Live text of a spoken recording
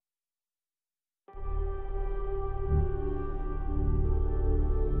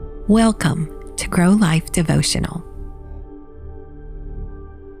Welcome to Grow Life Devotional.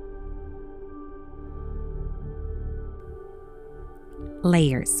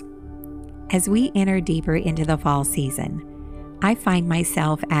 Layers. As we enter deeper into the fall season, I find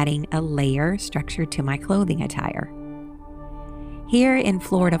myself adding a layer structure to my clothing attire. Here in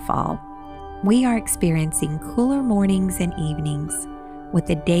Florida fall, we are experiencing cooler mornings and evenings, with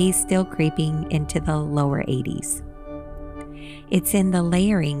the days still creeping into the lower 80s. It's in the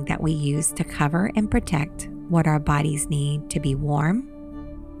layering that we use to cover and protect what our bodies need to be warm,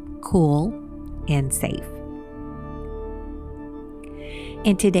 cool, and safe.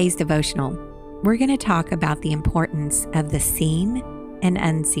 In today's devotional, we're going to talk about the importance of the seen and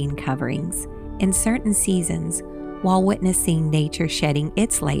unseen coverings in certain seasons while witnessing nature shedding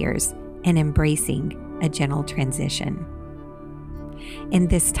its layers and embracing a gentle transition. In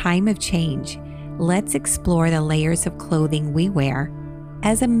this time of change, let's explore the layers of clothing we wear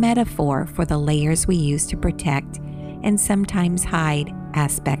as a metaphor for the layers we use to protect and sometimes hide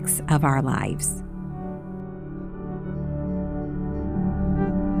aspects of our lives.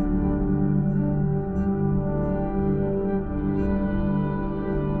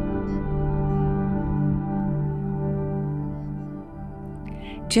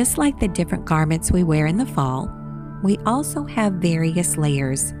 Just like the different garments we wear in the fall, we also have various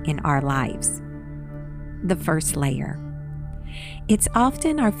layers in our lives. The first layer. It's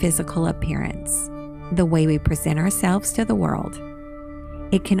often our physical appearance, the way we present ourselves to the world.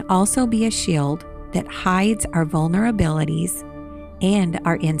 It can also be a shield that hides our vulnerabilities and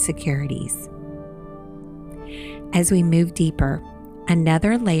our insecurities. As we move deeper,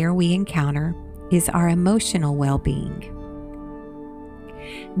 another layer we encounter is our emotional well-being.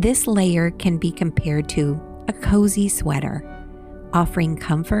 This layer can be compared to a cozy sweater, offering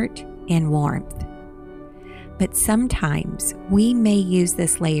comfort and warmth. But sometimes we may use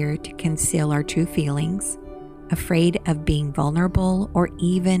this layer to conceal our true feelings, afraid of being vulnerable or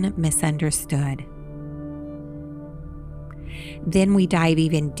even misunderstood. Then we dive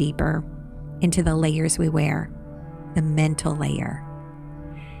even deeper into the layers we wear, the mental layer.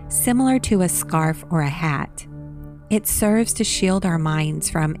 Similar to a scarf or a hat, it serves to shield our minds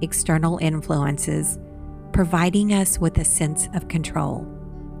from external influences, providing us with a sense of control.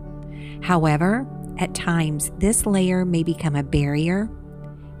 However, at times, this layer may become a barrier,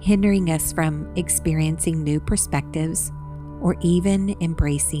 hindering us from experiencing new perspectives or even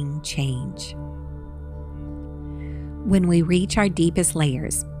embracing change. When we reach our deepest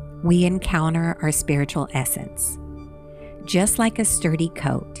layers, we encounter our spiritual essence. Just like a sturdy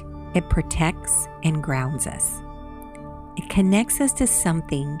coat, it protects and grounds us. It connects us to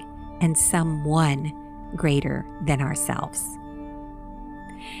something and someone greater than ourselves.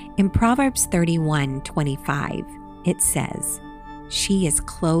 In Proverbs 31:25, it says, "She is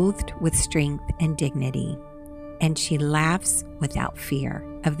clothed with strength and dignity, and she laughs without fear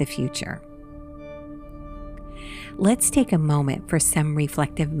of the future." Let's take a moment for some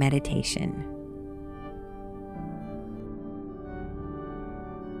reflective meditation.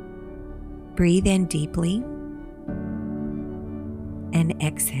 Breathe in deeply and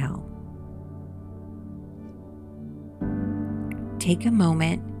exhale. Take a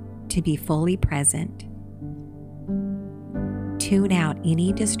moment to be fully present. Tune out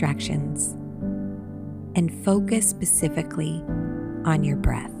any distractions and focus specifically on your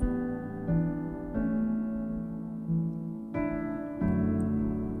breath.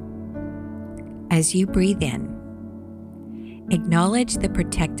 As you breathe in, acknowledge the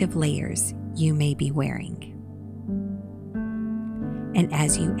protective layers you may be wearing. And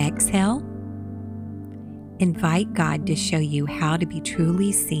as you exhale, invite God to show you how to be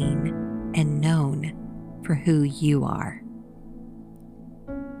truly seen and known for who you are.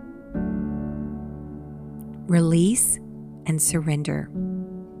 Release and surrender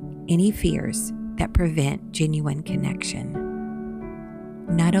any fears that prevent genuine connection,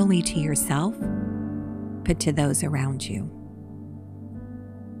 not only to yourself, but to those around you.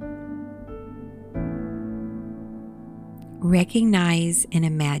 Recognize and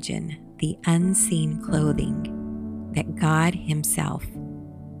imagine the unseen clothing that God Himself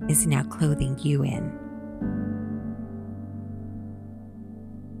is now clothing you in.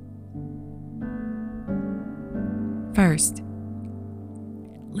 First,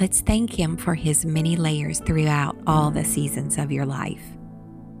 let's thank Him for His many layers throughout all the seasons of your life.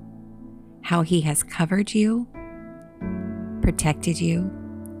 How He has covered you, protected you,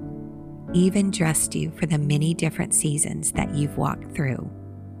 even dressed you for the many different seasons that you've walked through.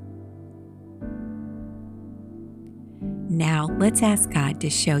 Now, let's ask God to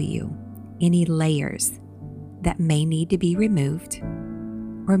show you any layers that may need to be removed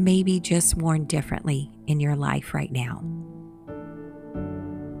or maybe just worn differently in your life right now?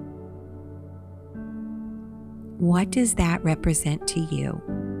 What does that represent to you?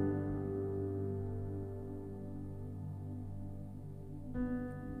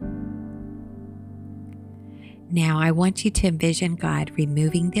 Now I want you to envision God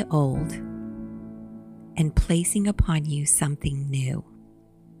removing the old and placing upon you something new,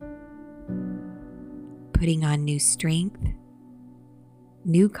 putting on new strength,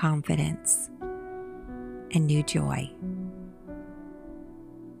 new confidence, and new joy.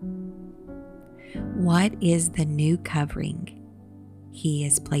 What is the new covering He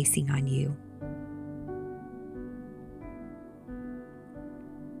is placing on you?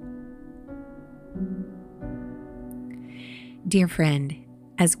 Dear friend,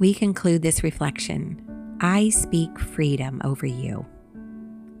 as we conclude this reflection, I speak freedom over you.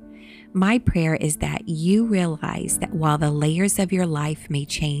 My prayer is that you realize that while the layers of your life may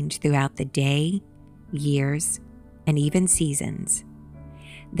change throughout the day, years, and even seasons,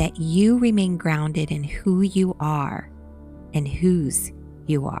 that you remain grounded in who you are and whose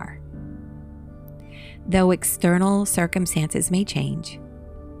you are. Though external circumstances may change,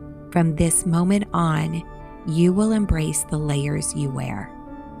 from this moment on, you will embrace the layers you wear,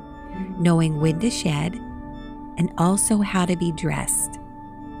 knowing when to shed and also how to be dressed,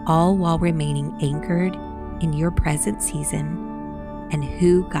 all while remaining anchored in your present season and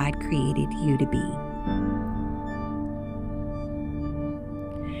who God created you to be.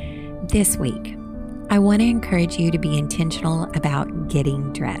 This week, I want to encourage you to be intentional about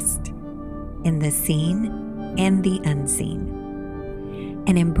getting dressed in the seen and the unseen,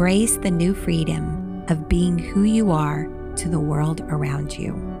 and embrace the new freedom of being who you are to the world around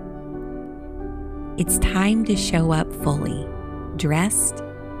you. It's time to show up fully, dressed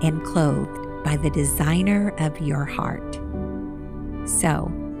and clothed by the designer of your heart. So,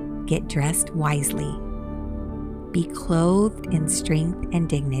 get dressed wisely, be clothed in strength and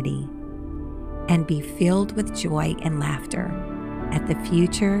dignity, and be filled with joy and laughter at the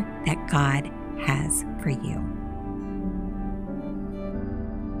future that God has for you.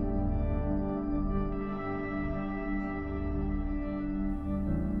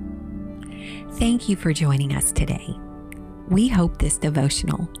 Thank you for joining us today. We hope this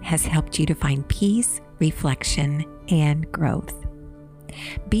devotional has helped you to find peace, reflection, and growth.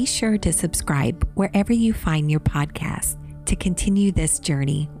 Be sure to subscribe wherever you find your podcast to continue this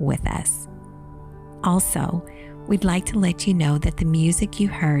journey with us. Also, we'd like to let you know that the music you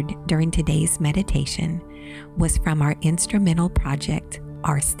heard during today's meditation was from our instrumental project,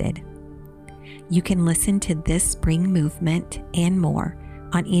 Arsted. You can listen to this spring movement and more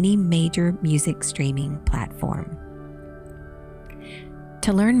on any major music streaming platform.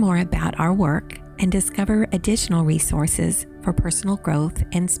 To learn more about our work and discover additional resources for personal growth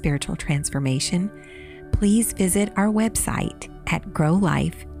and spiritual transformation, please visit our website at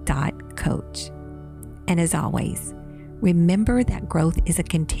growlife.coach. And as always, remember that growth is a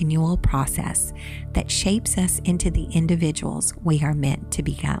continual process that shapes us into the individuals we are meant to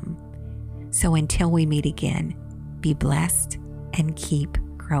become. So until we meet again, be blessed and keep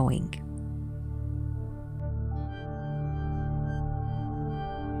growing.